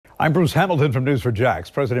I'm Bruce Hamilton from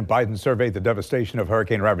News4JAX. President Biden surveyed the devastation of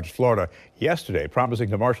hurricane-ravaged Florida yesterday,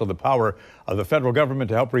 promising to marshal the power of the federal government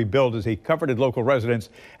to help rebuild as he comforted local residents.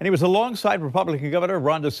 And he was alongside Republican Governor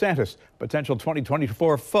Ron DeSantis, potential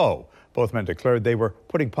 2024 foe. Both men declared they were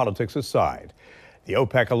putting politics aside. The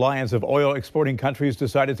OPEC alliance of oil exporting countries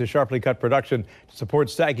decided to sharply cut production to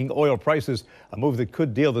support sagging oil prices, a move that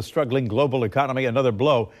could deal the struggling global economy another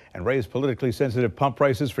blow and raise politically sensitive pump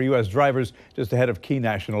prices for U.S. drivers just ahead of key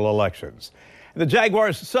national elections. And the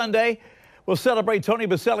Jaguars Sunday will celebrate Tony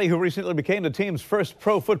Boselli, who recently became the team's first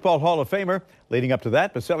Pro Football Hall of Famer. Leading up to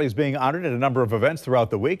that, Boselli is being honored at a number of events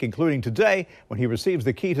throughout the week, including today when he receives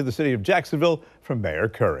the key to the city of Jacksonville from Mayor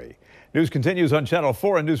Curry. News continues on Channel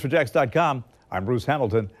 4 and News4JAX.com. I'm Bruce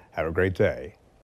Hamilton. Have a great day.